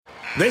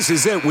This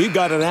is it. We've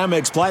got an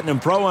Amex Platinum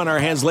Pro on our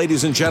hands,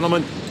 ladies and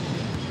gentlemen.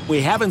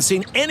 We haven't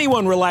seen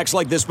anyone relax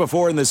like this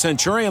before in the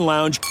Centurion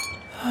Lounge.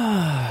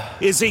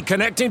 Is he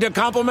connecting to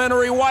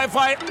complimentary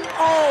Wi-Fi?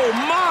 Oh,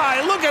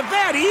 my. Look at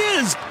that. He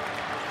is.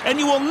 And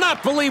you will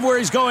not believe where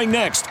he's going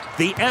next.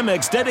 The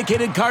Amex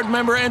dedicated card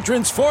member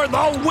entrance for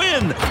the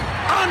win.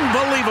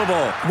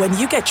 Unbelievable. When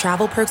you get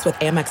travel perks with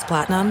Amex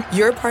Platinum,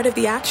 you're part of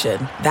the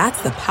action.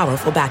 That's the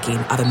powerful backing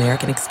of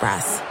American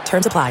Express.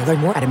 Terms apply. Learn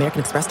more at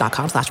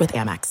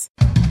americanexpress.com/withAmex.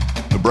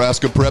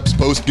 Nebraska Preps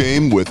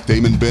postgame with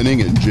Damon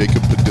Benning and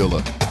Jacob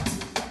Padilla.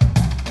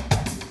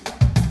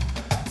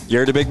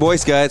 You're the big boy,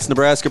 Sky. It's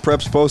Nebraska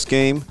Preps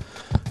postgame.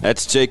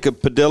 That's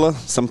Jacob Padilla.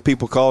 Some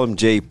people call him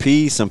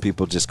JP. Some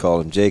people just call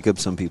him Jacob.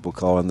 Some people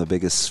call him the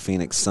biggest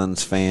Phoenix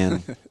Suns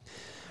fan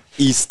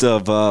east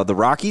of the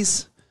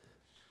Rockies.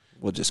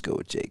 We'll just go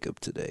with Jacob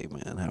today,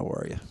 man. How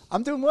are you?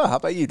 I'm doing well. How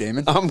about you,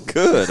 Damon? I'm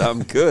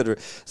good.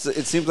 So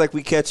it seems like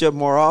we catch up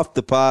more off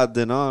the pod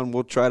than on.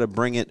 We'll try to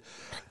bring it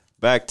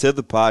back to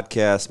the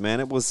podcast,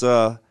 man. It was,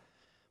 I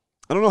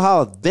don't know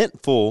how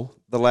eventful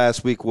the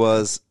last week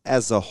was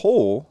as a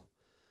whole,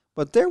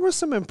 but there were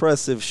some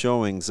impressive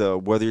showings,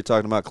 whether you're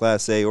talking about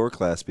Class A or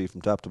Class B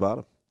from top to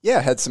bottom. Yeah,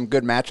 had some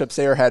good matchups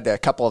there. Had a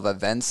couple of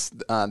events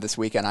this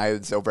weekend. I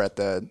was over at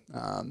the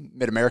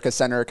Mid-America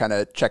Center kind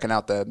of checking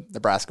out the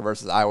Nebraska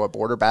versus Iowa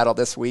border battle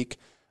this week.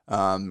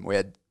 We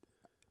had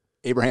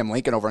Abraham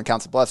Lincoln over in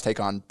Council Bluffs take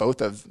on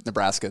both of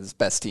Nebraska's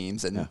best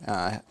teams and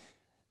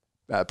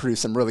produce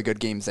some really good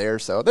games there.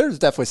 So there's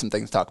definitely some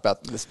things to talk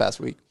about this past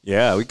week.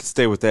 Yeah, we could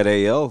stay with that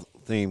AL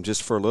theme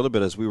just for a little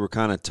bit as we were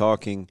kind of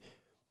talking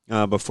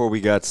before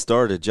we got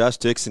started. Josh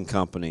Dixon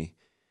Company.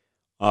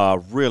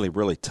 Really,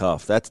 really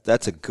tough.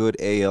 That's a good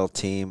AL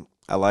team.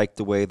 I like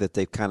the way that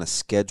they've kind of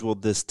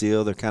scheduled this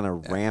deal. They're kind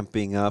of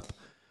ramping up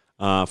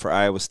for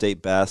Iowa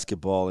State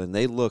basketball, and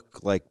they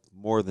look like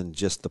more than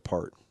just the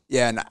part.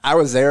 Yeah, and I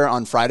was there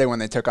on Friday when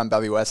they took on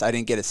Bellevue West. I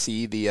didn't get to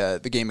see the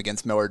game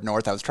against Millard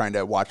North. I was trying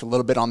to watch a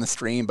little bit on the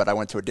stream, but I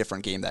went to a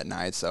different game that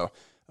night. So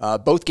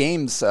both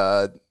games,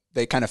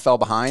 they kind of fell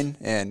behind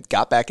and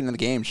got back into the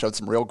game, showed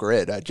some real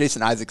grit.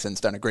 Jason Isaacson's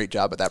done a great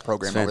job with that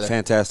program over there.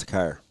 Fantastic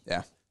hire.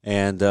 Yeah.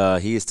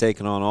 And he is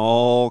taking on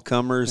all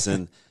comers,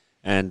 and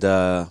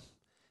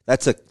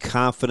that's a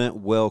confident,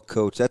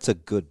 well-coached. That's a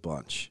good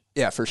bunch.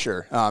 Yeah, for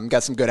sure.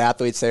 Got some good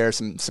athletes there,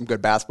 some good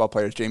basketball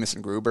players.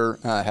 Jamison Gruber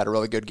had a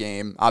really good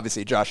game.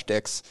 Obviously, Josh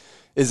Dix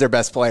is their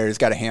best player. He's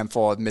got a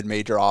handful of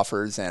mid-major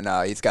offers, and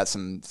he's got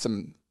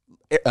some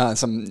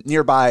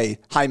nearby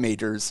high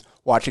majors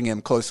watching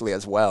him closely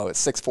as well.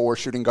 It's 6'4",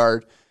 shooting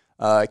guard.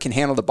 Can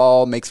handle the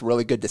ball, makes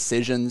really good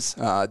decisions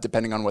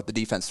depending on what the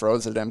defense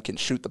throws at him, can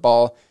shoot the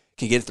ball,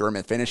 can get it through him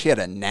and finish. He had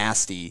a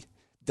nasty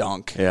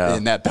dunk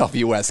in that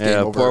Bellevue West game.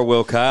 Yeah, poor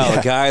Will Kyle,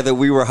 a guy that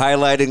we were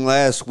highlighting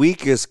last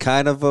week is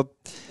kind of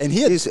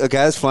he's a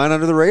guy's flying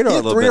under the radar. He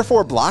had 3 or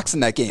 4 blocks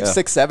in that game,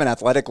 6'7",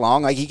 athletic,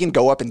 long. Like he can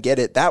go up and get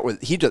it.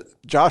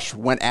 Josh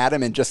went at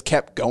him and just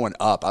kept going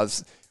up.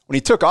 When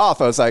he took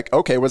off, I was like,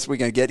 okay, what's we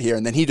going to get here?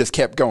 And then he just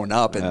kept going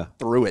up and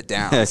threw it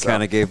down. Yeah,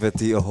 kind of gave it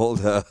the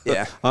old on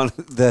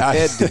the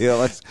head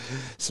deal.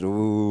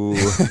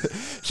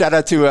 Shout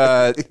out to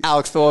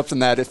Alex Phillips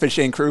and that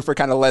officiating crew for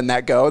kind of letting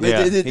that go.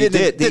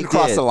 It didn't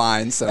cross the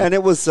line. So. And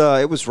it was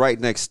right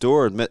next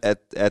door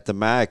at the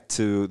MAC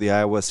to the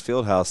Iowa West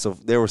Fieldhouse. So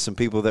there were some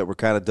people that were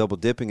kind of double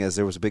dipping as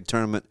there was a big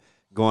tournament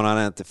going on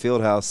at the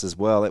Fieldhouse as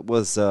well. It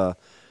was that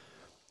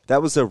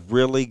was a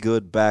really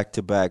good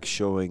back-to-back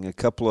showing. A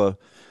couple of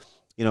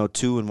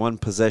 2 and 1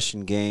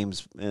 possession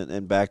games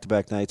and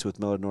back-to-back nights with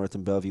Millard North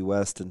and Bellevue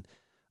West. And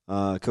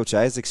Coach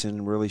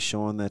Isaacson really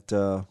showing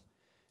that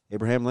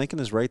Abraham Lincoln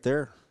is right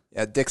there.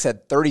 Yeah, Dix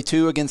had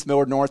 32 against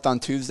Millard North on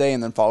Tuesday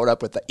and then followed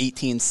up with the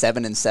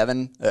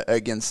 18-7-7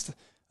 against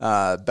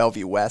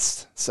Bellevue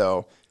West.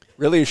 So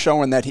really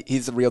showing that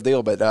he's the real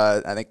deal. But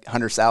I think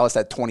Hunter Salas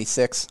had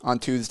 26 on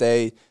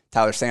Tuesday.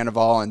 Tyler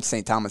Sandoval and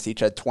St. Thomas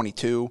each had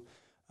 22.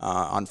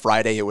 On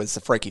Friday, it was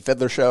the Frankie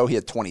Fiddler show. He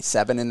had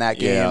 27 in that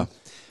game. Yeah.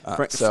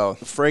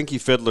 Frankie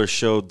Fiddler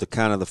showed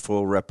the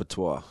full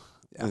repertoire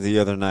the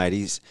other night.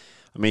 He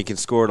can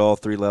score at all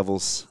 3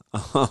 levels.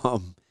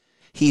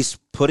 He's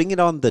putting it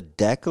on the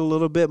deck a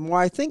little bit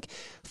more. I think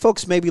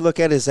folks maybe look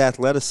at his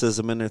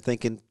athleticism and they're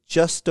thinking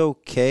just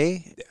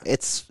okay. Yeah.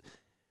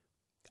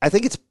 I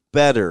think it's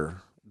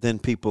better than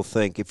people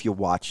think if you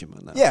watch him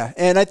enough. Yeah,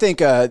 and I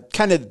think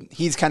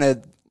he's kind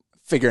of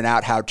figuring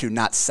out how to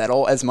not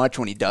settle as much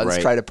when he does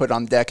try to put it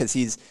on the deck because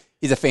he's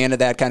a fan of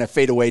that kind of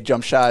fadeaway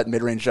jump shot,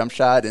 mid-range jump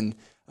shot, and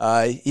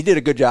he did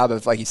a good job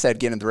of, like you said,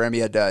 getting to the rim. He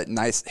had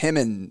him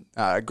and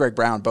Greg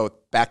Brown both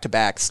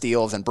back-to-back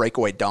steals and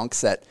breakaway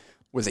dunks that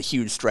was a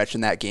huge stretch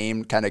in that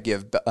game, kind of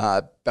give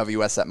Bellevue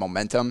West that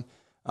momentum.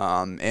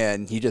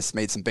 And he just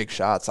made some big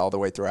shots all the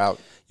way throughout.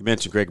 You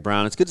mentioned Greg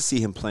Brown. It's good to see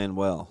him playing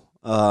well.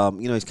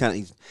 He's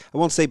I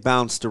won't say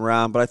bounced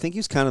around, but I think he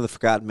was kind of the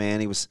forgotten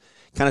man. He was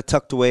kind of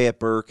tucked away at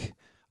Burke,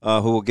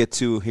 who we'll get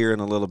to here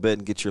in a little bit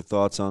and get your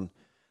thoughts on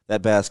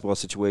that basketball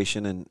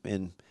situation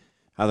and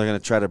how they're going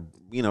to try to,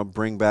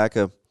 bring back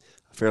a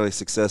fairly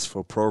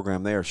successful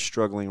program. They are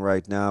struggling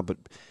right now, but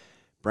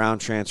Brown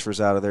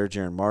transfers out of there.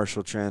 Jaron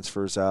Marshall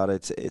transfers out.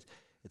 It's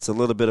a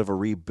little bit of a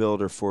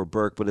rebuilder for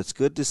Burke, but it's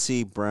good to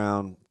see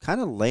Brown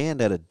kind of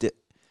land at a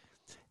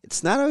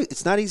It's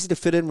not easy to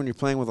fit in when you're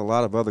playing with a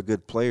lot of other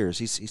good players.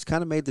 He's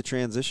kind of made the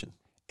transition.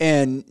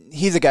 And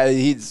he's a guy,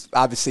 he's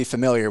obviously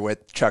familiar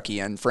with Chucky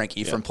and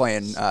Frankie from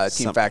playing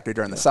Team Factory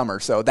during the summer.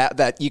 So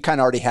that you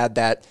kind of already had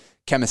that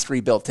chemistry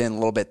built in a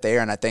little bit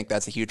there, and I think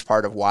that's a huge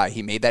part of why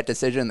he made that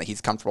decision, that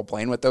he's comfortable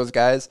playing with those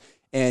guys.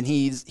 And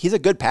he's a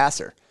good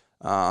passer,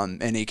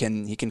 and he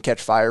can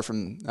catch fire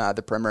from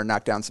the perimeter,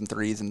 knock down some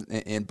threes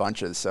in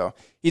bunches. So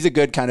he's a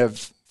good kind of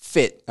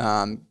fit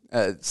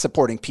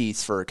supporting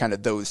piece for kind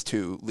of those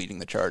two leading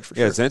the charge for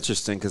sure. Yeah, it's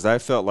interesting because I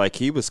felt like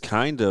he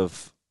kind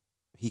of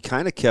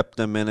kept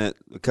them in it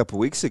a couple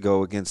weeks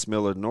ago against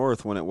Millard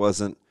North when it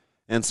wasn't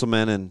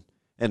Enselman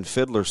and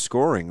Fiddler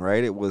scoring,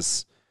 right? It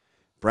was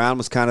Brown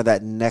was kind of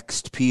that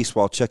next piece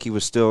while Chucky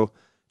was still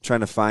trying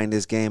to find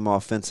his game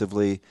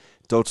offensively.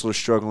 Doetzler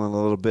struggling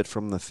a little bit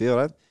from the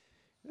field.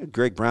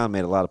 Greg Brown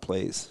made a lot of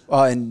plays.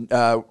 Well, and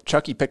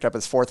Chucky picked up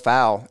his fourth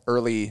foul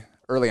early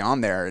on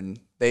there, and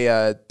they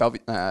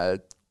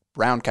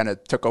Brown kind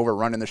of took over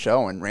running the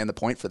show and ran the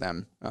point for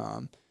them.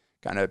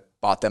 Kind of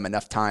bought them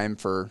enough time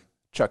for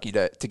Chucky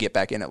to get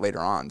back in it later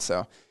on.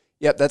 So,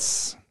 yep,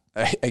 that's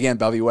again,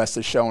 Bellevue West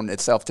has shown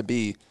itself to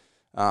be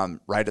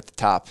right at the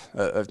top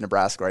of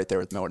Nebraska, right there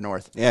with Millard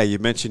North. Yeah, you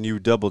mentioned you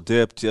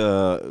double-dipped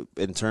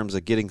in terms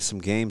of getting some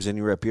games in.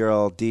 You were at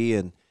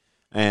BRLD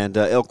and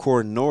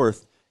Elkhorn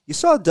North. You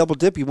saw a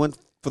double-dip. You went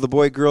for the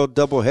boy-girl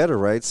doubleheader,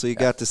 right? So you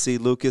got to see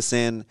Lucas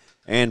and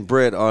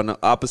Britt on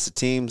opposite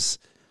teams.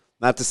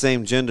 Not the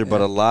same gender, but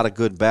a lot of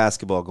good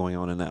basketball going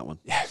on in that one.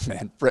 Yeah,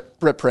 man.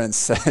 Britt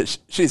Prince,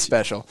 she's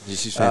special.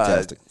 She's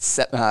fantastic.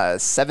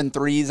 7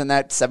 threes in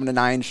that, 7 to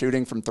 9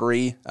 shooting from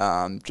 3.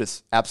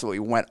 Just absolutely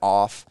went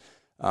off.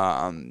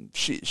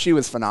 She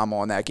was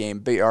phenomenal in that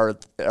game.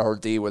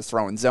 BRD was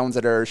throwing zones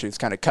at her. She was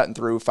kind of cutting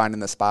through, finding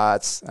the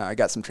spots.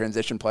 Got some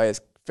transition plays,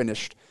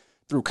 finished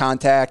through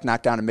contact,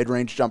 knocked down a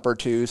mid-range jumper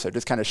too. So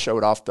just kind of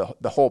showed off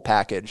the whole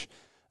package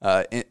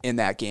in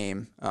that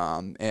game.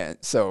 And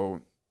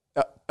so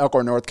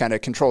Elkhorn North kind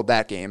of controlled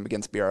that game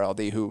against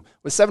BRLD, who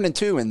was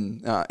 7-2 in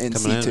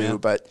C2,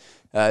 but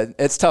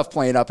it's tough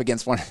playing up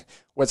against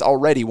what's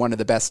already one of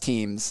the best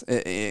teams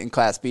in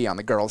Class B on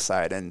the girls'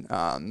 side. And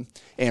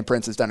Ann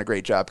Prince has done a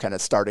great job kind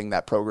of starting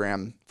that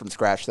program from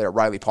scratch there.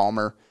 Riley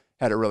Palmer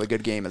had a really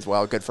good game as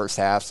well, good first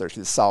half. So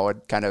she's a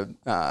solid kind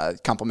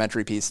of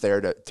complementary piece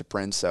there to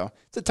Prince. So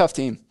it's a tough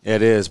team.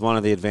 It is. One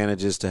of the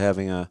advantages to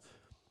having a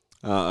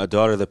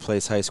daughter that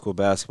plays high school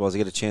basketball is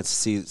you get a chance to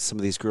see some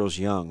of these girls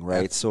young,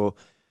 right? Yeah. So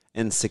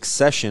in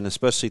succession,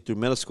 especially through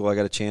middle school, I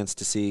got a chance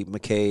to see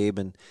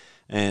McCabe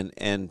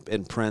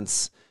and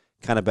Prince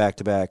kind of back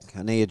to back.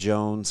 Anea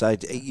Jones,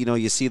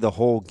 you see the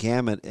whole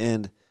gamut.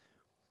 And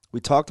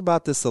we talked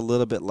about this a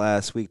little bit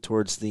last week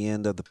towards the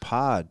end of the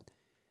pod.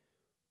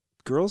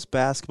 Girls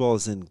basketball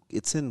is in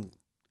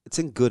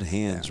good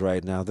hands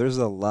right now. There's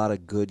a lot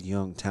of good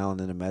young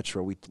talent in the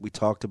Metro. We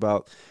talked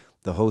about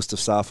the host of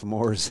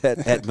sophomores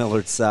at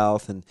Millard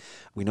South, and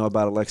we know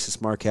about Alexis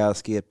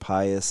Markowski at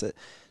Pius.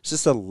 It's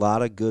just a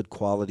lot of good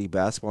quality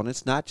basketball, and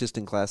it's not just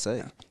in Class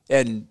A.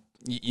 And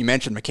you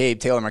mentioned McCabe,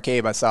 Taylor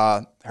McCabe. I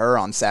saw her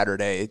on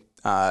Saturday.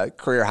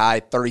 Career high,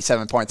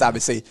 37 points.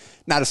 Obviously,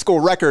 not a school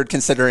record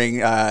considering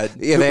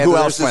who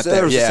else went there.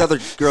 There was this other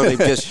girl named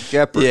Jess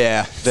Shepard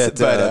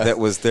that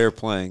was there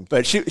playing.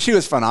 But she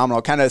was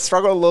phenomenal. Kind of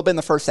struggled a little bit in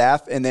the first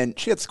half, and then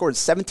she had scored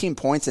 17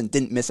 points and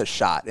didn't miss a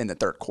shot in the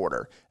third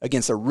quarter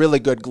against a really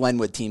good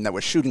Glenwood team that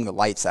was shooting the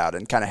lights out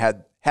and kind of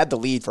had the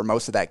lead for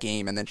most of that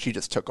game, and then she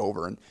just took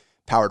over and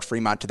powered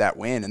Fremont to that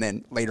win. And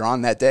then later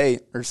on that day,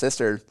 her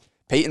sister,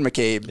 Peyton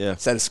McCabe,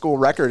 set a school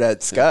record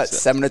at Scott,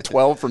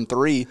 7-12 from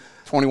 3,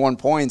 21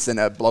 points, and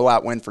a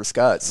blowout win for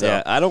Scott. So.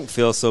 Yeah, I don't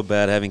feel so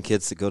bad having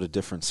kids that go to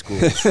different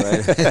schools,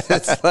 right?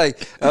 It's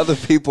like other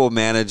people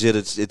manage it.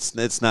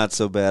 It's not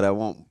so bad. I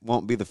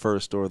won't be the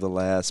first or the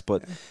last.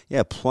 But,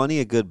 yeah,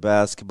 plenty of good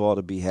basketball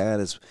to be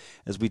had as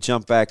we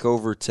jump back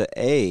over to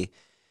A.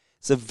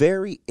 It's a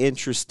very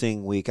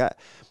interesting week. I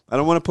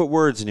don't want to put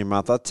words in your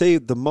mouth. I'll tell you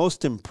the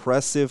most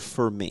impressive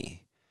for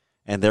me,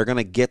 and they're going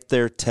to get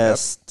their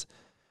test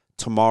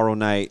tomorrow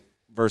night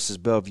versus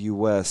Bellevue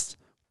West.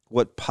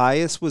 What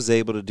Pius was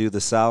able to do,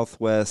 the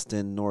Southwest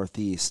and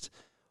Northeast,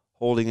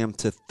 holding them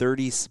to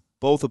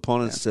both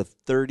opponents to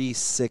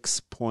 36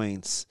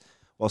 points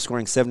while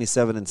scoring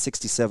 77 and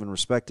 67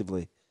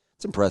 respectively.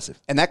 It's impressive.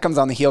 And that comes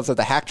on the heels of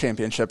the HAC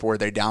championship where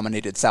they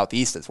dominated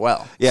Southeast as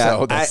well. Yeah,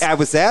 so I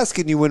was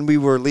asking you when we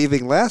were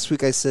leaving last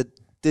week, I said,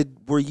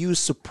 were you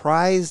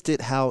surprised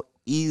at how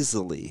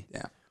easily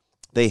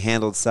they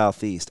handled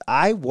Southeast?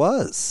 I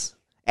was.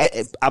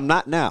 I'm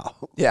not now.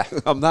 Yeah.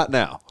 I'm not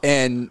now.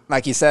 And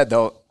like you said,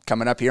 though,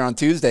 coming up here on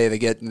Tuesday,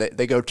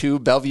 they go to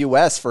Bellevue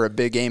West for a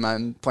big game.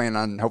 I'm planning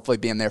on hopefully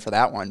being there for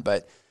that one.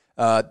 But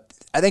I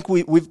think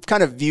we've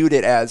kind of viewed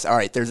it as, all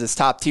right, there's this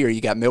top tier.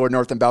 You got Millard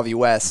North and Bellevue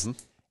West. Mm-hmm.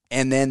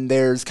 And then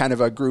there's kind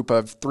of a group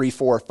of 3,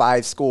 4,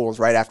 5 schools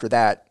right after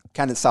that,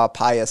 kind of saw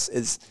Pius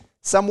is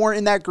somewhere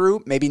in that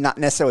group, maybe not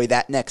necessarily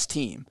that next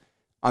team.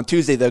 On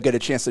Tuesday, they'll get a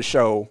chance to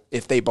show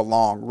if they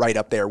belong right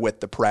up there with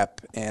the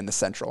Prep and the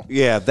Central.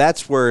 Yeah,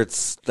 that's where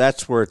it's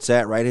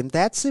at, right? And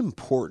that's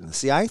important.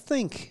 See, I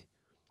think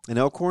in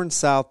Elkhorn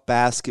South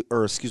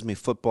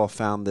football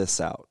found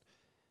this out.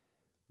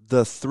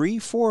 The 3,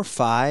 4,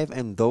 5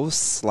 and those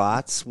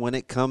slots when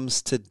it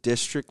comes to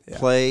district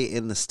play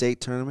in the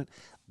state tournament,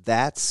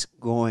 that's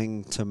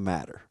going to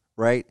matter,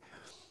 right?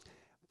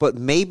 But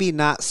maybe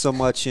not so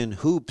much in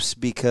hoops,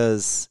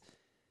 because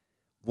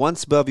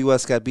once Bellevue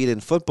West got beat in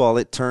football,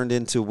 it turned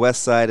into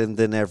Westside and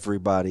then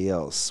everybody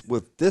else.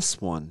 With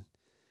this one,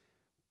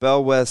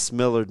 Bell West,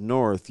 Millard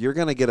North, you're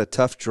going to get a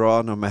tough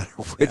draw no matter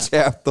which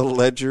half the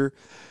ledger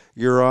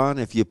you're on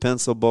if you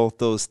pencil both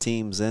those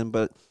teams in.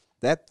 But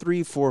that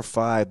 3, 4,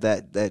 5,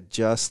 that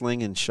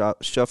jostling and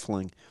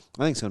shuffling,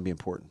 I think it's going to be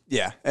important.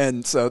 Yeah,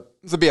 and so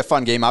this will be a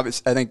fun game.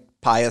 Obviously, I think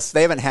Pius,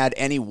 they haven't had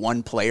any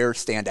one player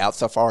stand out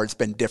so far. It's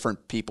been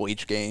different people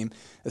each game.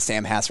 A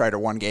Sam Hassreiter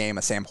one game,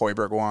 a Sam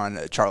Hoiberg one,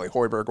 a Charlie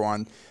Hoiberg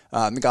one.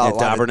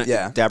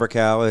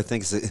 Dabercow, I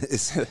think,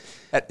 is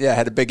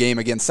had a big game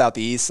against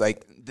Southeast.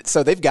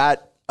 So they've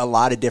got a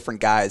lot of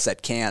different guys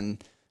that can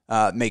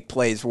make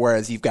plays,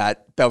 whereas you've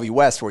got Bellevue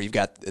West, where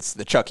it's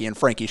the Chucky and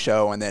Frankie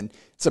show, and then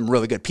some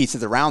really good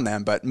pieces around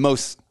them. But more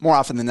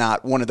often than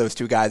not, one of those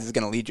two guys is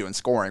going to lead you in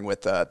scoring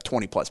with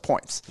 20-plus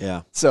points.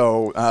 Yeah.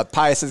 So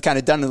Pius has kind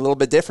of done it a little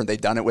bit different. They've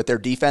done it with their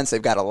defense.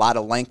 They've got a lot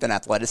of length and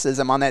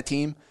athleticism on that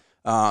team.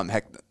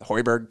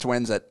 Hoiberg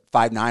twins at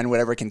 5'9",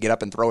 whatever, can get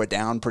up and throw it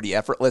down pretty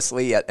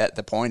effortlessly at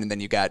the point. And then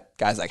you got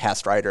guys like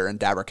Hastrider and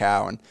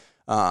Dabercow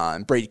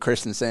and Brady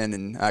Christensen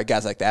and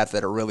guys like that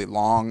are really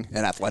long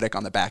and athletic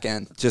on the back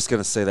end. Just going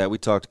to say that. We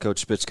talked to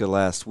Coach Spitzka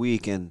last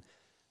week, and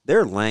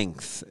their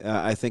length,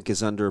 I think,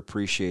 is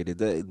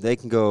underappreciated. They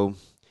can go,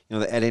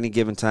 at any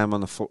given time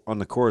on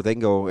the court, they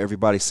can go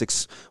everybody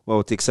 6, well,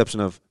 with the exception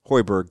of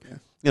Hoiberg,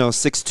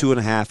 6'2" and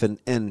a half,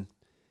 and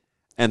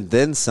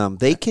then some.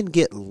 They can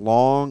get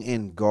long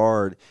and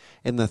guard.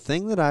 And the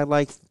thing that I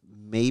like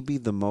maybe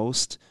the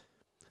most,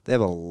 they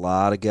have a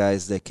lot of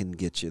guys that can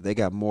get you. They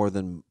got more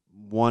than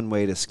one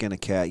way to skin a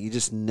cat. You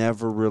just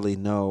never really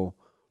know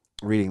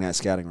reading that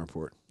scouting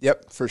report.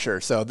 Yep, for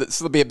sure. So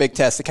this will be a big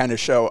test to kind of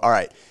show, all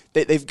right,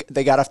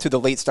 they got off to the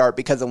late start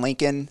because of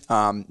Lincoln.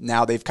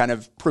 Now they've kind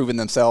of proven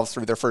themselves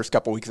through their first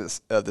couple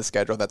weeks of the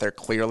schedule that they're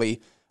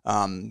clearly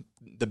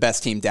the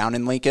best team down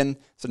in Lincoln.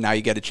 So now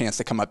you get a chance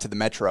to come up to the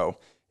Metro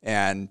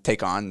and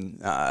take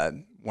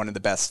on one of the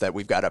best that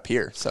we've got up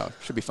here. So it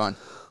should be fun.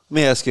 Let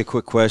me ask you a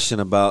quick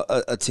question about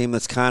a team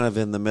that's kind of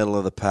in the middle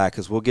of the pack,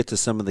 because we'll get to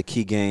some of the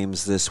key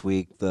games this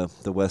week, the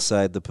West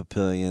Side, the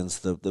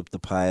Papillions, the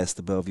Pius,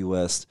 the Bellevue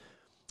West.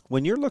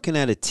 When you're looking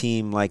at a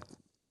team like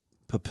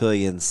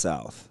Papillion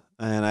South,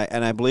 and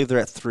I believe they're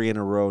at 3 in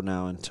a row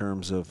now in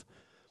terms of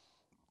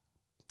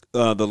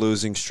the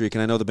losing streak,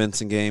 and I know the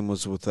Benson game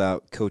was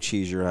without Coach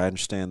Heiser. I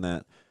understand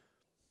that.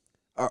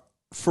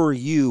 For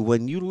you,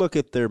 when you look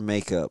at their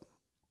makeup,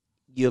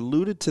 you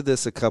alluded to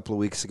this a couple of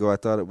weeks ago. I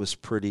thought it was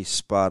pretty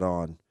spot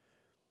on.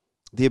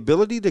 The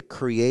ability to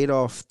create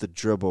off the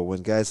dribble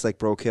when guys like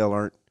Brokail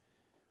aren't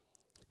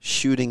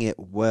shooting it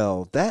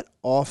well, that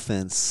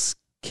offense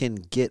can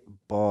get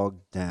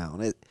bogged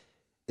down.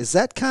 Is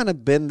that kind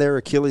of been their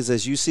Achilles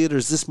as you see it, or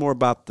is this more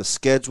about the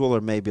schedule,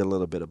 or maybe a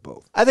little bit of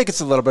both? I think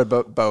it's a little bit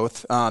of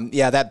both.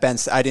 That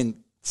Benson, I didn't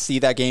see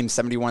that game,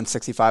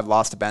 71-65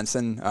 loss to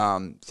Benson.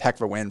 Heck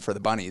of a win for the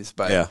Bunnies.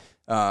 But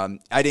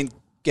I didn't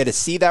get to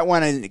see that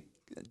one. I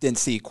didn't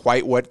see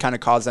quite what kind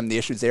of caused them the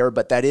issues there.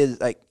 But that is,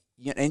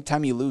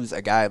 anytime you lose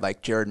a guy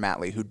like Jared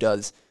Matley, who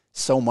does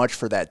so much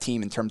for that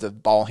team in terms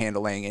of ball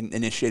handling and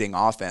initiating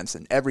offense,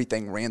 and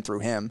everything ran through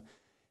him.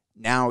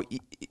 Now,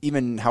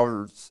 even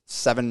however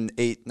 7,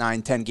 8,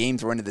 9, 10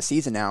 games we're into the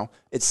season now,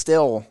 it's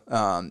still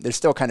they're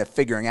still kind of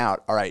figuring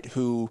out, all right,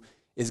 who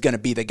is going to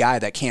be the guy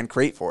that can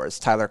create for us.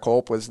 Tyler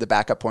Culp was the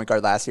backup point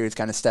guard last year. He's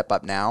kind of step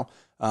up now.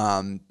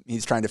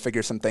 He's trying to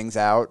figure some things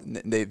out.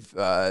 They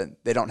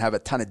don't have a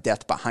ton of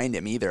depth behind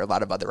him either. A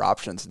lot of other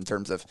options in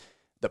terms of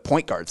the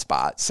point guard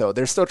spot. So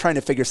they're still trying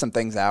to figure some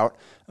things out.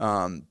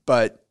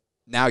 But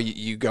now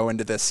you go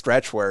into this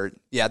stretch where,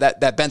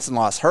 that Benson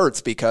loss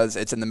hurts because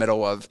it's in the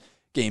middle of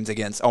games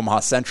against Omaha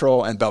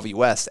Central and Bellevue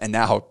West. And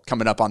now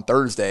coming up on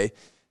Thursday,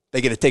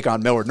 they get to take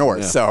on Millard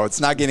North. Yeah. So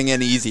it's not getting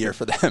any easier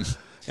for them.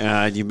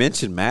 You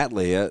mentioned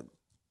Matley.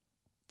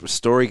 The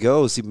story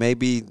goes he may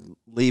be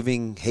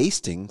leaving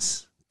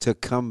Hastings to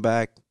come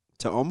back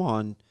to Omaha.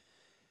 And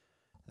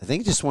I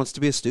think he just wants to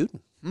be a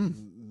student.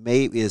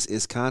 Maybe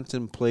is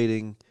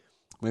contemplating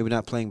maybe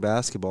not playing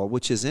basketball,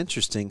 which is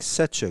interesting.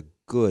 Such a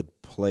good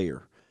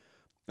player.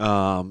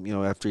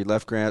 After he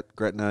left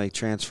Gretna, he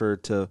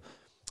transferred to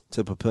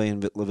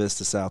Papillion La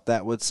Vista South.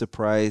 That would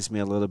surprise me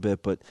a little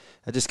bit, but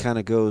that just kind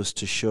of goes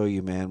to show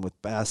you, man,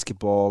 with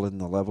basketball and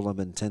the level of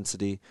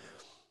intensity,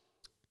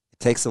 it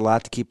takes a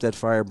lot to keep that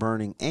fire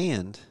burning,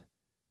 and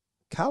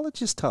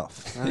college is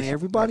tough. I mean,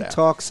 everybody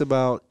talks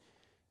about,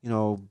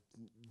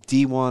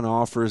 D1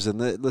 offers, and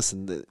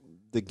listen,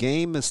 the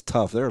game is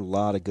tough. There are a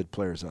lot of good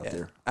players out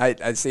there.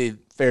 I see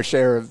fair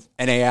share of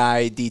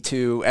NAI,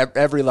 D2,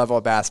 every level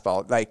of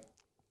basketball. Like,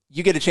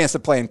 you get a chance to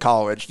play in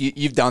college,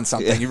 you've done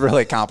something. You've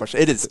really accomplished.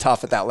 It is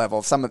tough at that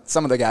level. Some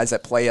of the guys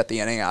that play at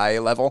the NAI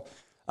level,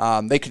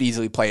 they could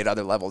easily play at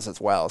other levels as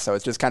well. So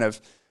it's just kind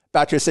of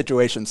about your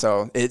situation.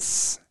 So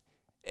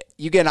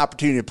you get an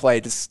opportunity to play,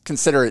 just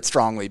consider it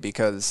strongly,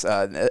 because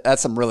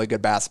that's some really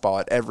good basketball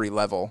at every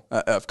level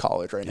of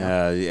college right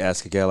now. You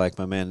ask a guy like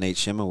my man Nate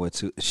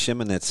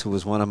Shimonitz, who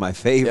was one of my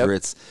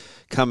favorites,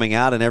 coming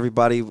out, and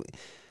everybody, I'm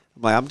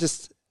like,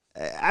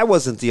 I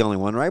wasn't the only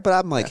one, right? But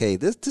I'm like, hey,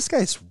 this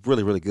guy's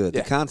really, really good.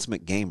 The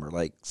consummate gamer.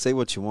 Like, say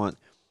what you want.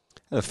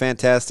 Had a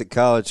fantastic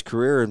college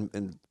career,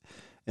 and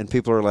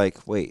people are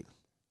like, wait,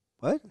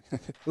 what?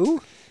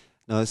 Who?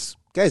 No, this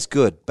guy's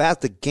good.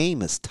 The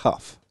game is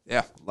tough.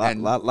 Yeah, a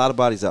lot of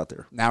bodies out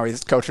there. Now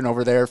he's coaching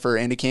over there for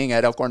Andy King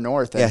at Elkhorn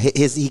North. Yeah,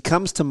 he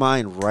comes to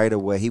mind right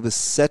away. He was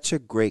such a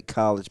great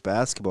college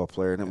basketball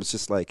player, and it was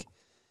just like,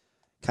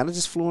 kind of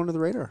just flew under the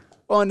radar.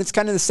 Well, and it's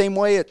kind of the same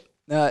way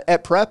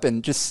at prep,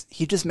 and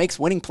he just makes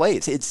winning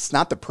plays. It's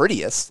not the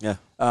prettiest. Yeah.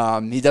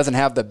 He doesn't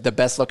have the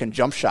best looking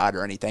jump shot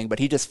or anything, but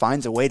he just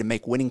finds a way to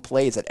make winning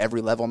plays at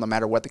every level, no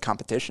matter what the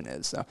competition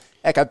is. So,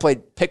 heck, I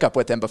played pickup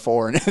with him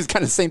before, and it was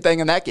kind of the same thing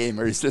in that game,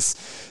 where he's just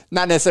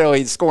not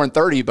necessarily scoring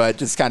 30, but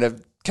just kind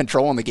of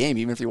controlling the game,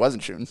 even if he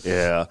wasn't shooting.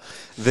 Yeah.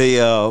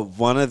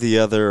 One of the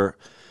other,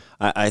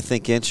 I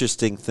think,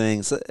 interesting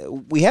things,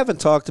 we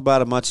haven't talked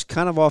about it much,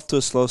 kind of off to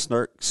a slow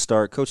start.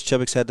 Coach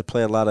Chubbuck's had to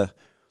play a lot of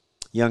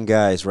young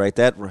guys, right?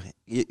 That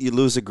you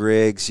lose a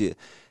Griggs.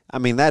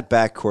 That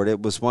backcourt,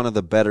 it was one of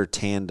the better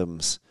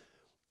tandems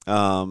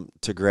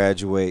to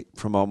graduate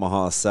from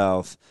Omaha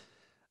South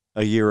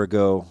a year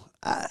ago.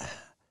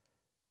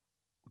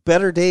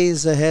 Better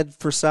days ahead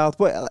for South.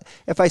 Well,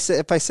 if I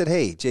said,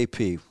 hey,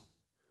 JP,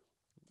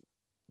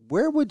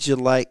 where would you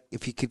like,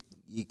 if you could,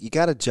 you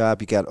got a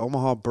job, you got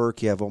Omaha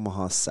Burke, you have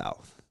Omaha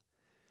South.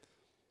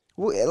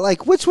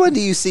 Like, which one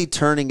do you see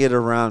turning it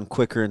around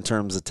quicker in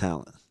terms of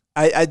talent?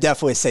 I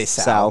definitely say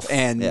South.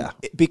 And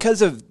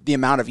because of the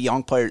amount of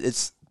young players,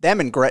 it's them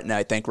and Gretna,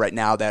 I think, right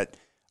now that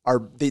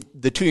are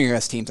the two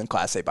youngest teams in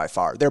Class A by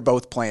far. They're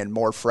both playing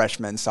more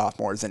freshmen,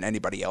 sophomores than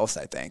anybody else,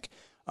 I think.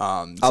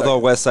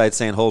 Although Westside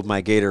saying, hold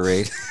my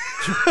Gatorade.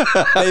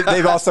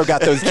 they've also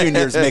got those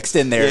juniors mixed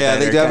in there. Yeah,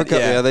 they do have a couple.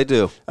 Yeah, they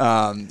do.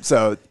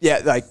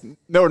 Like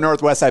Miller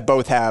Northwest side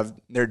both have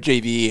their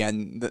JV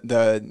and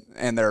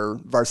their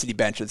varsity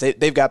benches.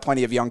 They've got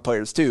plenty of young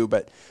players too.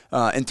 But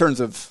in terms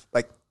of,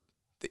 like,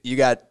 you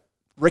got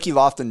Ricky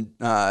Lofton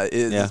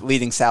is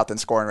leading South in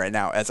scoring right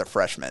now as a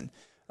freshman.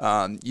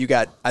 You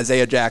got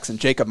Isaiah Jackson,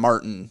 Jacob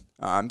Martin,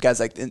 guys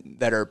like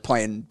that are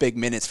playing big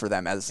minutes for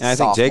them as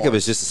sophomores. I think Jacob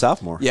is just a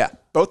sophomore. Yeah,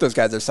 both those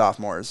guys are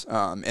sophomores.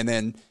 And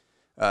then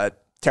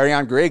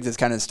Terrion Griggs is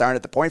kind of starting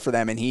at the point for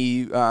them, and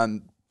he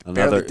didn't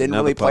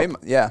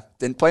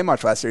play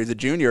much last year. He's a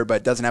junior,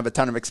 but doesn't have a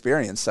ton of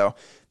experience. So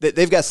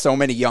they've got so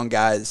many young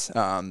guys.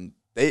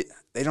 They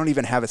don't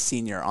even have a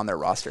senior on their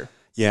roster.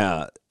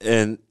 Yeah,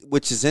 and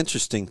which is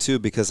interesting too,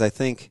 because I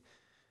think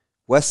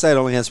Westside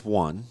only has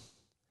one.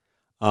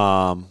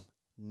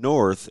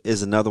 North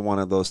is another one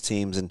of those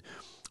teams, and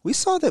we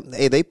saw that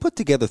they put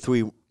together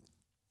three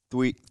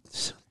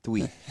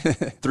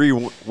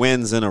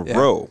wins in a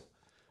row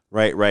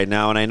right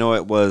now. And I know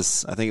I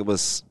think it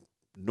was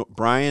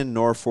Bryan,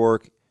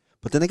 Norfolk,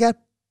 but then they got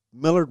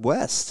Millard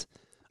West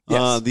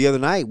the other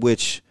night,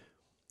 which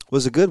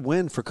was a good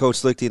win for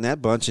Coach Lichty and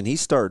that bunch. And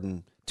he's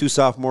starting 2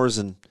 sophomores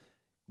and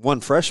 1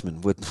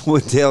 freshman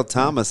with Dale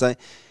Thomas.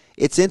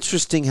 It's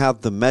interesting how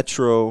the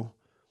Metro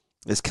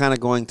is kind of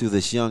going through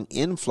this young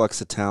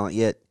influx of talent,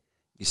 yet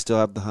you still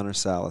have the Hunter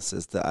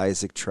Salases, the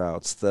Isaac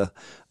Trouts, the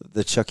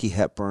Chucky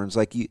Hepburns.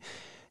 Like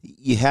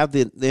you have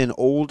an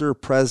older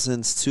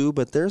presence too,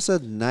 but there's a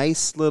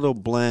nice little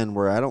blend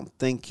where I don't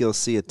think you'll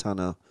see a ton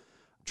of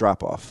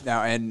drop off.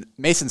 Now, and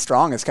Mason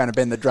Strong has kind of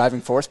been the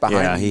driving force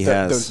behind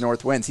those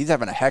North wins. He's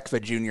having a heck of a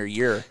junior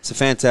year. It's a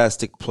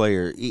fantastic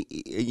player.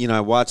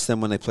 I watched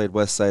them when they played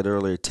Westside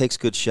earlier. Takes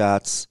good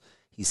shots.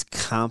 He's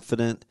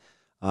confident.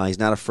 He's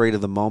not afraid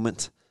of the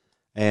moment.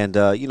 And,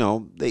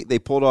 they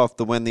pulled off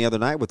the win the other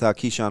night without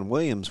Keyshawn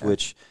Williams,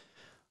 which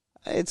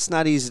it's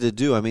not easy to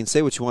do. I mean,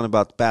 say what you want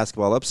about the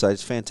basketball upside.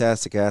 He's a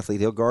fantastic athlete.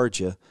 He'll guard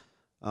you.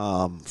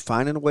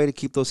 Finding a way to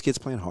keep those kids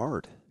playing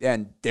hard. Yeah,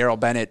 and Daryl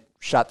Bennett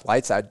shot the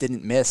lights out.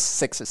 Didn't miss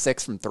 6 of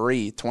 6 from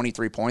 3,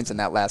 23 points in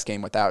that last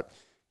game without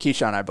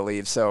Keyshawn, I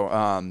believe.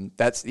 So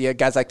that's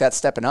guys like that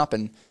stepping up.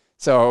 And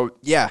so,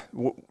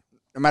 no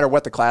matter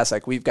what the class,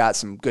 like, we've got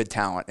some good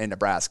talent in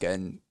Nebraska.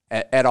 And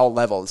at all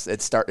levels,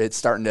 it's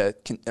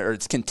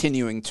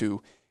continuing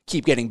to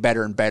keep getting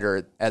better and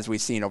better, as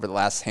we've seen over the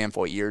last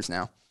handful of years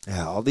now.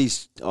 Yeah, all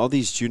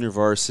these junior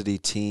varsity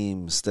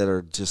teams that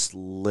are just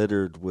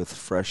littered with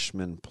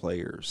freshman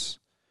players.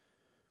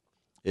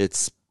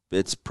 It's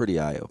pretty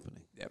eye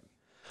opening. Yep.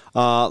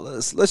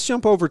 Let's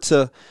jump over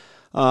to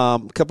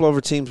a couple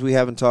other teams we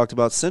haven't talked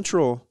about.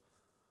 Central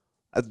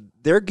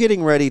They're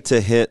getting ready to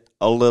hit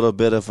a little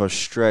bit of a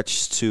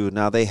stretch, too.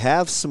 Now, they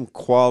have some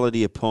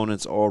quality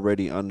opponents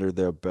already under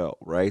their belt,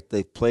 right?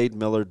 They've played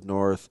Millard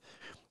North.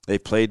 They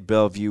played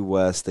Bellevue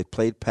West. They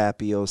played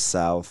Papio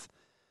South.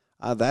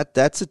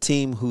 That's a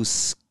team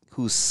whose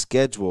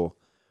schedule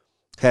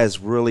has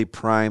really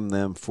primed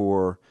them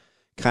for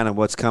kind of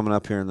what's coming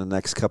up here in the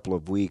next couple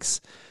of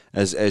weeks.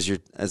 As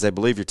I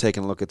believe you're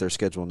taking a look at their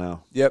schedule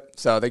now. Yep.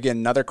 So they get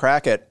another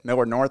crack at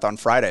Millard North on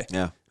Friday.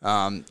 Yeah.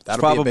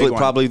 That'll be a big one.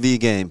 Probably the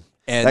game.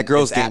 And that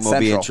girls' game will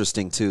Central. be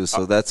interesting too.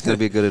 So that's going to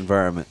be a good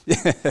environment.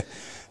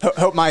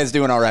 Hope Maya's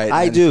doing all right.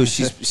 I do.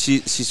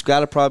 She's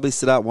got to probably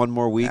sit out one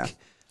more week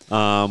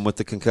with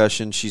the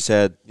concussion. She's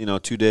had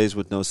 2 days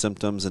with no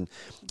symptoms, and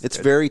it's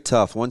very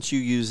tough. Once you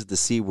use the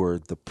C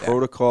word, the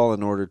protocol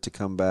in order to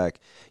come back,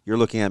 you're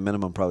looking at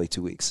minimum probably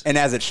 2 weeks. And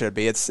as it should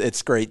be,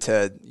 it's great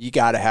you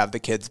got to have the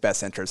kids'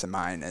 best interests in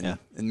mind and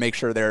make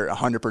sure they're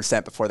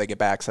 100% before they get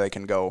back so they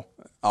can go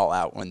all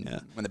out when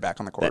they're back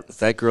on the court.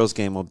 That girls'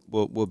 game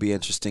will be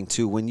interesting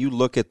too. When you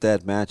look at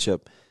that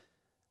matchup,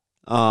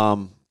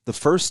 the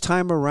first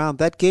time around,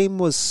 that game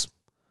was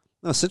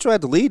Central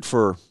had the lead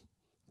for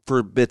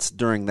bits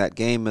during that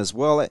game as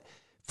well.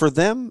 For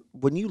them,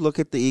 when you look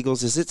at the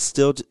Eagles, is it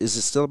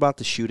still about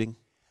the shooting?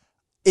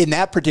 In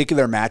that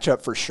particular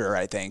matchup, for sure,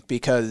 I think,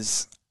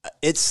 because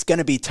it's going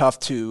to be tough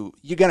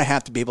you're going to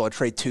have to be able to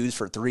trade twos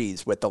for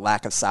threes with the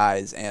lack of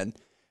size. And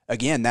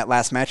again, that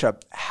last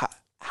matchup,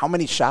 how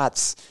many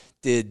shots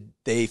did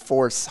they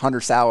force Hunter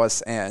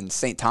Salas and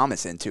St.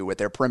 Thomas into with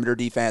their perimeter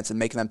defense and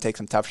making them take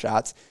some tough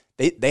shots?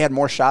 They had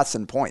more shots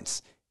than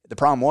points. The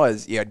problem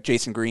was you had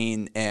Jason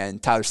Green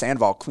and Tyler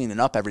Sandoval cleaning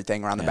up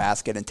everything around the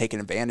basket and taking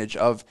advantage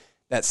of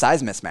that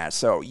size mismatch.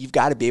 So you've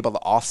got to be able to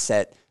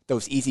offset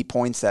those easy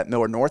points that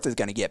Millard North is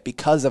going to get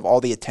because of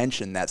all the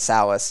attention that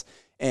Salas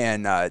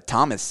and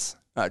Thomas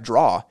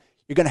draw.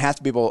 You're going to have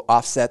to be able to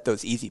offset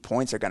those easy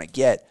points they're going to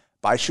get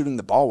by shooting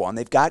the ball well. And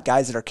they've got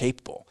guys that are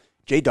capable.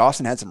 Jay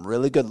Dawson had some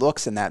really good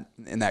looks in that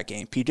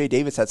game. PJ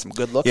Davis had some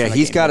good looks. Yeah,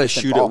 he's got to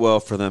shoot it well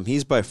for them.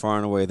 He's by far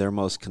and away their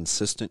most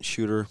consistent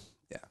shooter.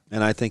 Yeah,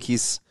 and I think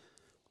he's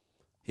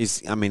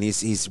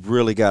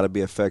really got to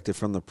be effective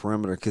from the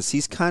perimeter because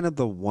he's kind of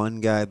the one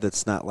guy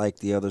that's not like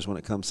the others when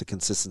it comes to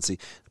consistency.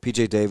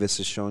 PJ Davis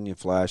has shown you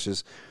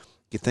flashes.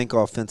 You think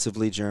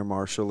offensively, Jerry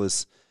Marshall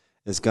is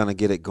going to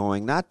get it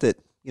going. Not that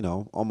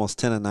almost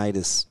 10 a night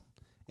is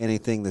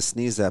anything to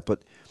sneeze at,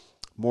 but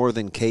more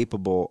than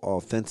capable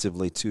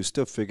offensively too.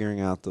 Still figuring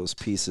out those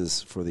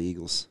pieces for the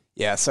Eagles.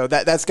 Yeah, so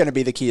that's going to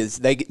be the key is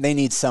they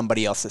need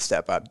somebody else to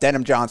step up.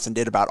 Denham Johnson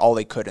did about all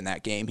he could in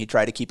that game. He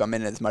tried to keep them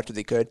in as much as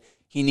he could.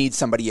 He needs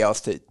somebody else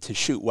to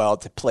shoot well,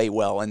 to play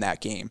well in that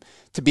game,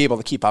 to be able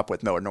to keep up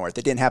with Millard North.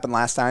 It didn't happen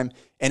last time,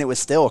 and it was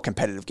still a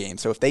competitive game.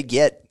 So if they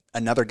get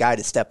another guy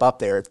to step up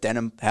there, if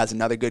Denham has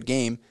another good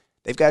game,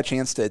 they've got a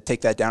chance to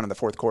take that down in the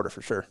fourth quarter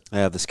for sure.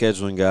 Yeah, the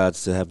scheduling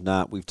gods that have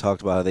not. We've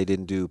talked about how they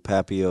didn't do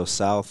Papio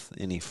South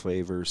any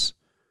favors.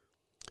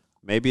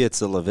 Maybe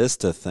it's a La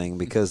Vista thing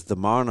because the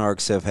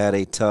Monarchs have had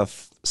a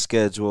tough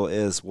schedule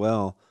as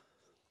well.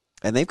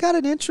 And they've got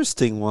an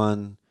interesting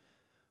one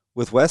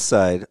with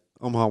Westside,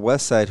 Omaha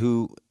Westside,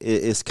 who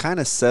is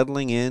kind of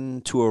settling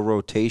into a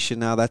rotation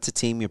now. That's a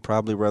team you'd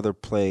probably rather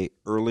play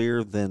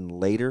earlier than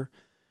later.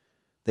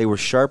 They were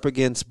sharp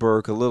against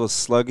Burke, a little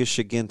sluggish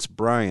against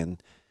Bryan.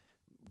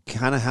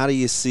 Kind of how do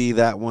you see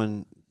that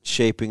one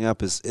shaping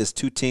up as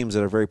two teams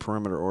that are very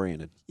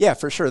perimeter-oriented? Yeah,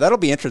 for sure. That'll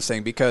be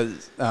interesting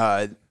because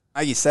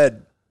like you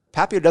said,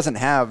 Papio doesn't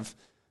have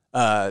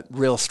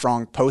real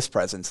strong post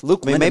presence.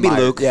 Maybe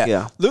Luke.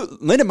 Yeah.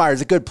 Lindenmeyer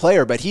is a good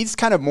player, but he's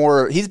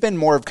been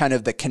more of kind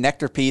of the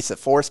connector piece, the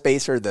floor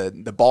spacer,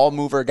 the ball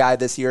mover guy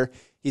this year.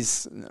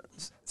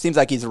 Seems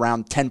like he's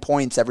around 10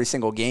 points every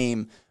single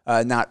game.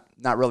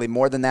 Not really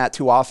more than that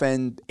too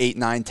often. 8,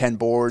 9, 10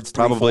 boards.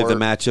 Probably the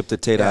matchup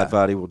that Tate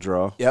Advati will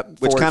draw. Yep.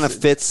 Which kind of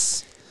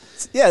fits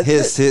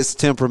his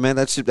temperament.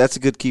 That's a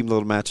good key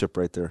little matchup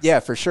right there. Yeah,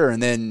 for sure.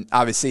 And then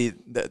obviously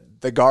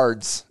the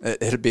guards,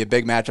 it'll be a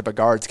big matchup of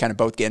guards, kind of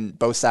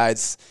both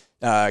sides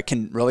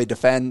can really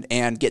defend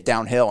and get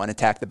downhill and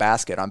attack the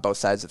basket on both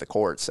sides of the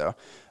court. So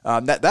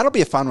that'll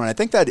be a fun one. I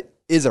think that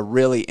is a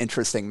really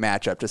interesting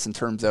matchup just in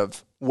terms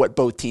of what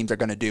both teams are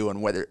going to do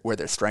and where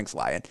their strengths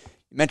lie. And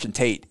you mentioned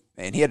Tate,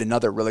 and he had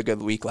another really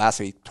good week last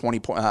week, 20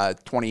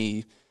 and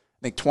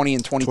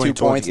 22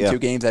 points in 2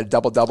 games, had a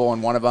double-double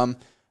in one of them.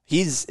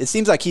 It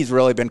seems like he's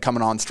really been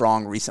coming on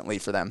strong recently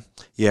for them.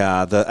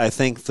 Yeah, I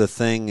think the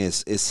thing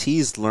is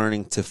he's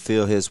learning to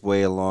feel his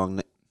way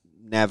along,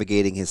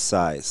 navigating his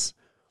size,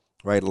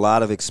 right? A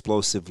lot of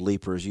explosive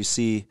leapers. You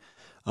see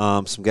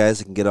some guys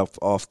that can get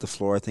off the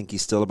floor. I think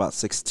he's still about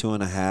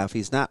 6'2.5".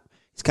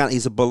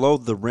 He's a below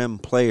the rim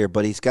player,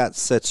 but he's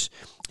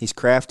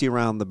crafty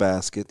around the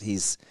basket.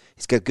 He's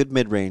got good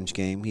mid-range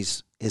game.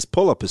 His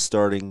pull-up is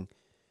starting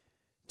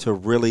to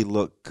really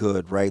look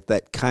good, right?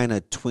 That kind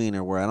of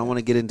tweener where I don't want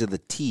to get into the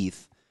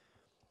teeth.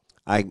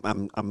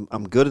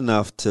 I'm good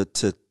enough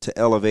to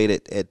elevate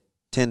it at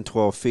 10,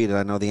 12 feet, and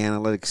I know the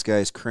analytics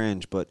guys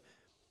cringe, but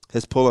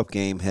His pull-up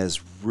game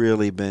has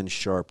really been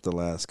sharp the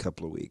last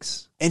couple of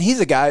weeks. And he's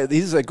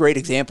a great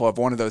example of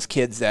one of those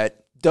kids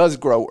that does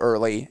grow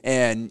early,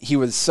 and he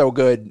was so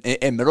good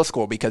in middle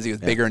school because he was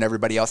bigger than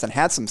everybody else and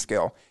had some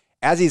skill.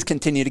 As he's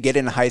continued to get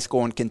into high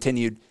school and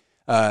continued,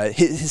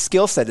 his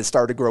skill set has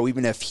started to grow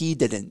even if he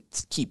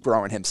didn't keep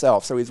growing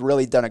himself. So he's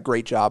really done a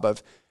great job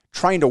of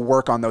trying to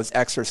work on those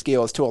extra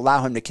skills to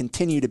allow him to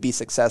continue to be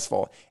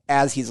successful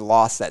as he's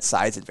lost that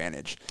size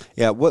advantage.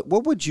 Yeah, what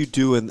would you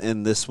do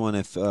in this one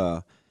if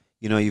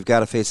you've got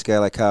to face a guy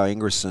like Kyle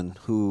Ingerson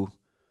who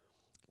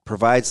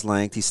provides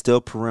length, he's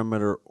still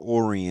perimeter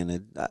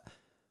oriented.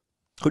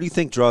 Who do you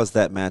think draws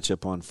that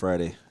matchup on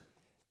Friday?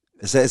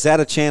 Is that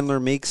a Chandler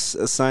Meeks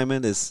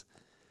assignment?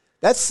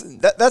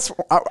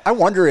 I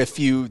wonder if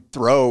you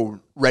throw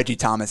Reggie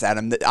Thomas at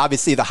him.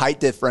 Obviously, the height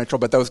differential,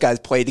 but those guys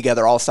play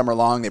together all summer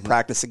long. They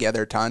practice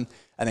together a ton.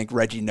 I think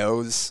Reggie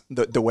knows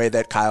the way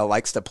that Kyle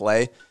likes to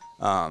play.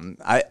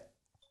 That'll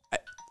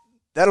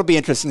be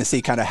interesting to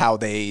see kind of how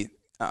they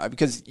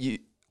because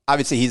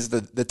obviously he's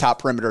the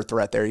top perimeter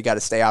threat there. You got to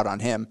stay out on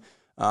him.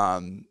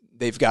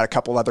 They've got a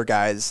couple other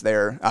guys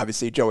there.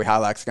 Obviously, Joey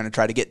Hylack's going to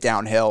try to get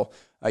downhill.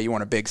 You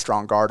want a big,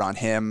 strong guard on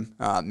him,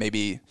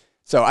 maybe.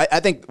 So I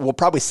think we'll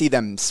probably see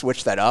them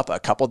switch that up a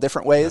couple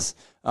different ways.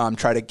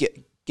 Try to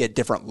get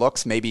different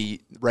looks.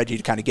 Maybe Reggie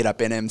to kind of get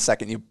up in him.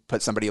 Second, you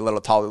put somebody a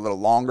little taller, a little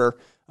longer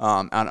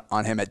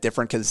on him at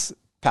different, because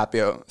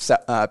Papio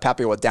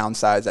will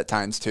downsize at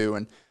times too,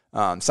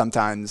 and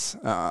sometimes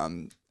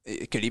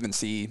it could even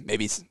see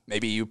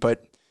maybe you put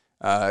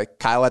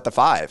Kyle at the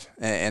 5,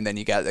 and then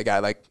you got a guy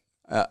like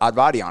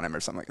Advadi on him or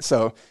something like that.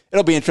 So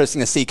it'll be interesting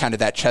to see kind of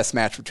that chess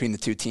match between the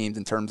two teams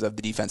in terms of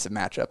the defensive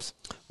matchups.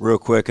 Real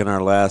quick in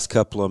our last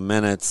couple of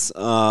minutes,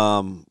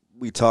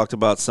 we talked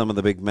about some of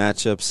the big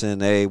matchups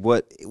in A.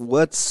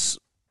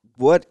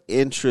 What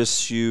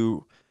interests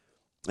you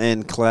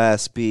in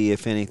Class B,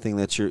 if anything,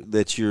 that you're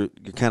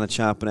kind of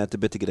chomping at the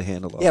bit to get a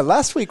handle of? Yeah,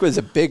 last week was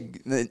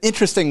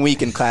interesting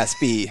week in Class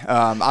B.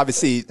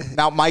 Obviously,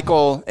 Mount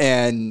Michael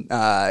and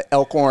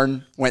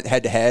Elkhorn went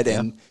head to head,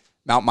 and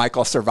Mount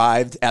Michael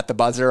survived at the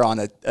buzzer on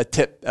a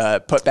tip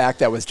putback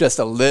that was just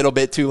a little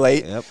bit too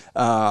late. Yep.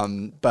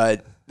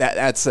 But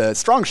that's a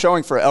strong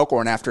showing for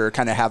Elkhorn after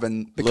kind of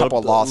having a couple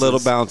of losses. A little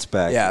bounce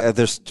back. Yeah.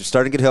 They're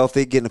starting to get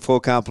healthy, getting a full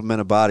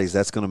complement of bodies.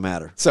 That's going to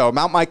matter. So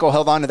Mount Michael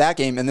held on to that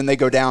game, and then they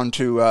go down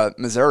to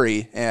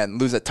Missouri and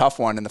lose a tough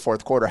one in the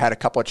fourth quarter. Had a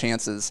couple of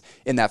chances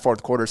in that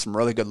fourth quarter, some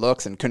really good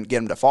looks, and couldn't get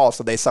them to fall,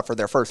 so they suffered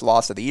their first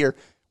loss of the year.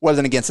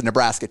 Wasn't against a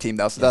Nebraska team,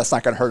 though, so that's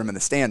not going to hurt them in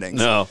the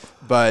standings. No.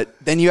 But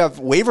then you have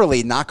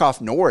Waverly knock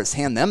off Norris,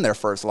 hand them their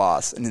first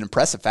loss in an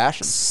impressive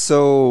fashion.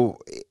 So,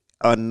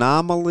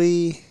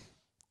 anomaly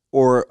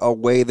or a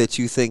way that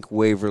you think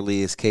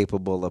Waverly is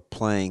capable of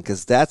playing?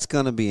 Because that's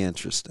going to be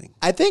interesting.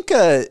 I think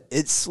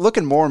it's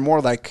looking more and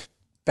more like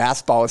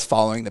basketball is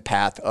following the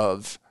path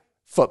of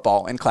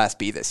football in Class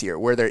B this year,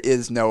 where there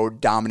is no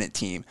dominant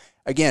team.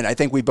 Again, I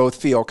think we both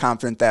feel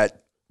confident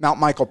that Mount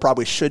Michael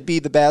probably should be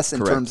the best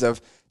in terms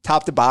of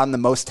top to bottom, the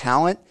most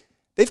talent.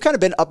 They've kind of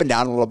been up and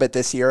down a little bit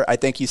this year. I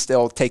think you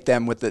still take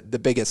them with the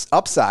biggest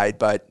upside,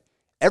 but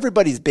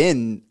everybody's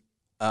been,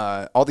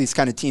 all these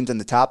kind of teams in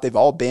the top, they've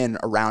all been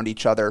around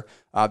each other.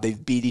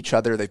 They've beat each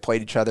other. They've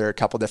played each other a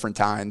couple different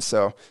times.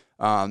 So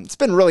it's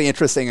been really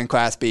interesting in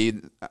Class B.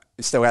 You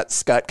still got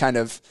Scott kind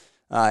of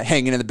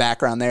hanging in the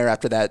background there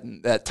after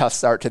that tough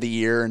start to the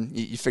year, and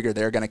you figure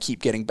they're going to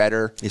keep getting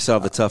better. You saw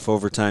the tough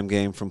overtime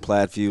game from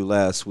Platteview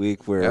last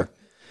week where,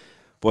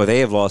 boy, they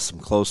have lost some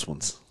close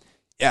ones.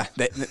 Yeah,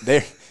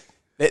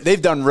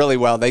 they've done really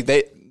well.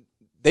 They've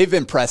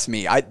impressed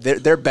me.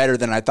 They're better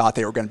than I thought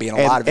they were going to be in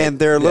a lot of it. And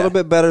they're a little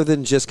bit better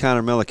than just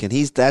Connor Milliken.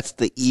 That's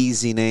the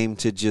easy name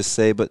to just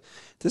say, but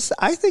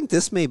I think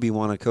this may be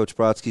one of Coach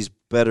Brodsky's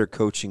better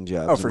coaching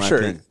jobs. Oh, for sure.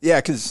 Opinion. Yeah,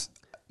 because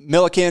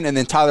Milliken and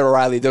then Tyler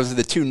O'Reilly, those are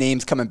the two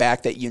names coming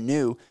back that you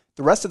knew.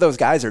 The rest of those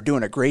guys are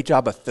doing a great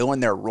job of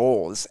filling their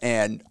roles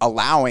and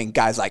allowing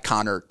guys like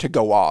Connor to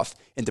go off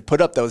and to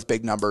put up those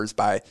big numbers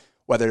by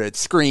whether it's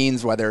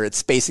screens, whether it's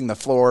spacing the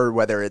floor,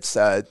 whether it's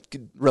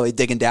really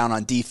digging down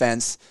on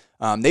defense.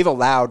 They've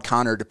allowed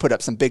Connor to put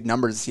up some big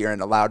numbers here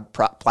and allowed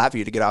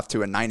Platteview to get off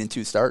to a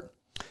 9-2 start.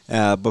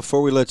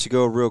 Before we let you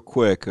go real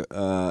quick,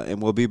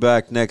 and we'll be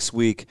back next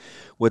week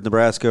with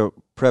Nebraska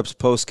Preps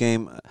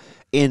postgame.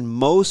 In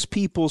most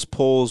people's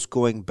polls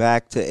going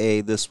back to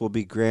A, this will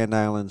be Grand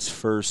Island's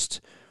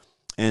first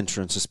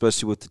entrance,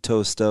 especially with the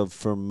toe stub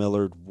from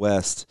Millard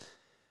West.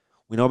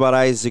 We know about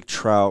Isaac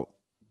Trout.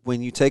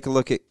 When you take a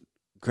look at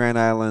Grand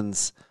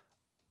Island's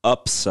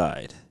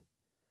upside,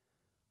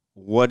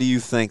 what do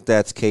you think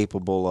that's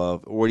capable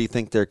of? Or what do you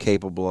think they're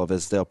capable of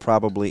as they'll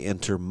probably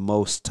enter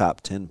most top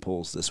 10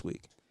 polls this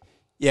week?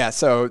 Yeah,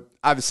 so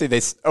obviously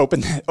they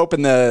opened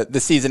the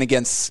season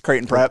against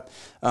Creighton Prep,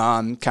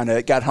 kind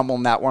of got humbled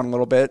in that one a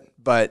little bit.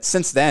 But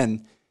since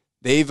then,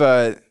 they've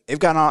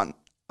gotten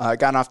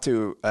off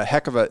to a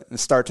heck of a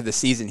start to the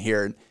season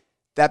here.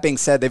 That being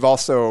said, they've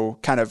also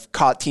kind of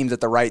caught teams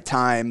at the right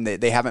time.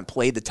 They haven't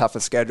played the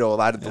toughest schedule. A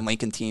lot of the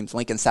Lincoln teams,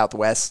 Lincoln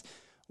Southwest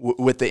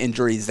with the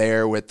injuries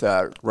there, with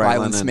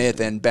Ryland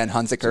Smith and Ben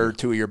Hunziker,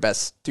 two of your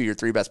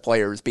three best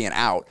players being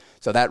out.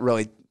 So that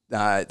really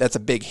that's a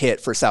big hit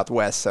for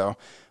Southwest. So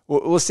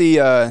we'll see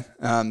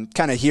kind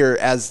of here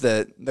as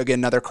they'll get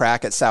another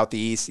crack at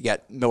Southeast. You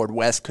got Millard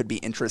West could be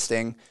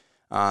interesting.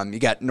 You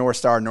got North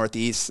Star,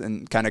 Northeast,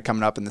 and kind of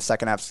coming up in the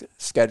second half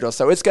schedule.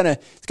 So it's gonna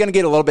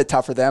get a little bit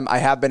tough for them. I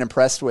have been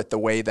impressed with the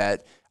way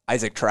that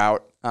Isaac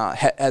Trout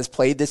has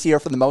played this year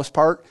for the most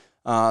part.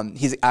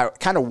 I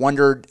kind of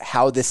wondered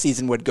how this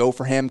season would go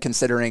for him,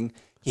 considering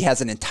he has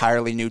an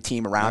entirely new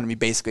team around him.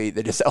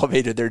 They just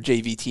elevated their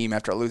JV team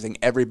after losing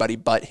everybody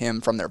but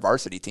him from their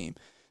varsity team.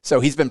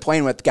 So he's been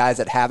playing with guys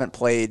that haven't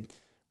played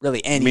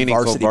really any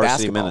varsity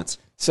basketball minutes.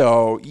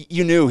 So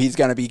you knew he's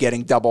going to be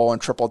getting double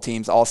and triple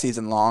teams all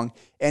season long.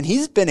 And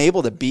he's been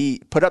able to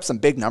put up some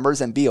big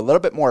numbers and be a little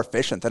bit more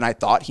efficient than I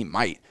thought he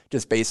might,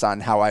 just based on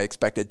how I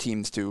expected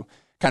teams to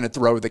kind of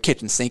throw the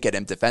kitchen sink at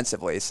him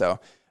defensively. So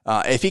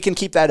if he can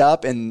keep that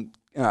up, and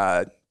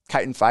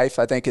Kyton Fife,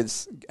 I think,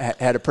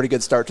 had a pretty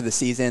good start to the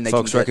season.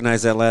 Folks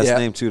recognize that last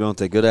name too, don't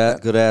they? Good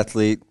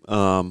athlete.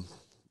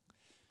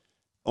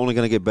 Only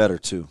going to get better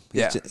too.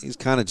 He's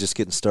kind of just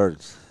getting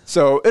started.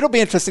 So it'll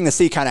be interesting to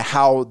see kind of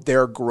how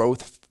their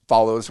growth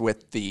follows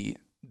with the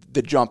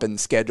jump in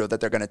schedule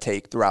that they're going to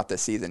take throughout the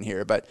season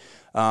here. But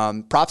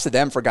props to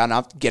them for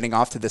getting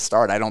off to this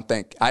start.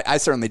 I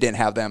certainly didn't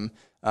have them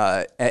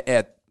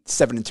at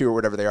 7-2 or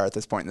whatever they are at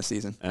this point in the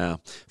season. Yeah,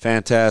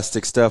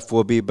 fantastic stuff.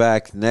 We'll be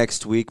back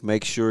next week.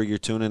 Make sure you're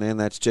tuning in.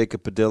 That's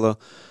Jacob Padilla.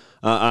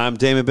 I'm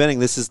Damon Benning.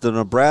 This is the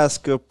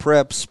Nebraska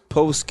Preps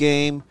post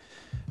game.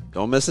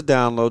 Don't miss a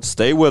download.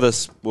 Stay with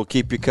us. We'll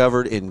keep you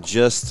covered in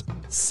just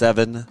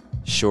 7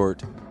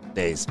 short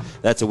days.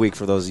 That's a week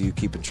for those of you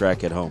keeping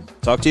track at home.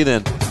 Talk to you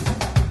then.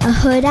 A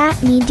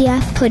Huda Media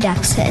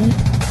Production.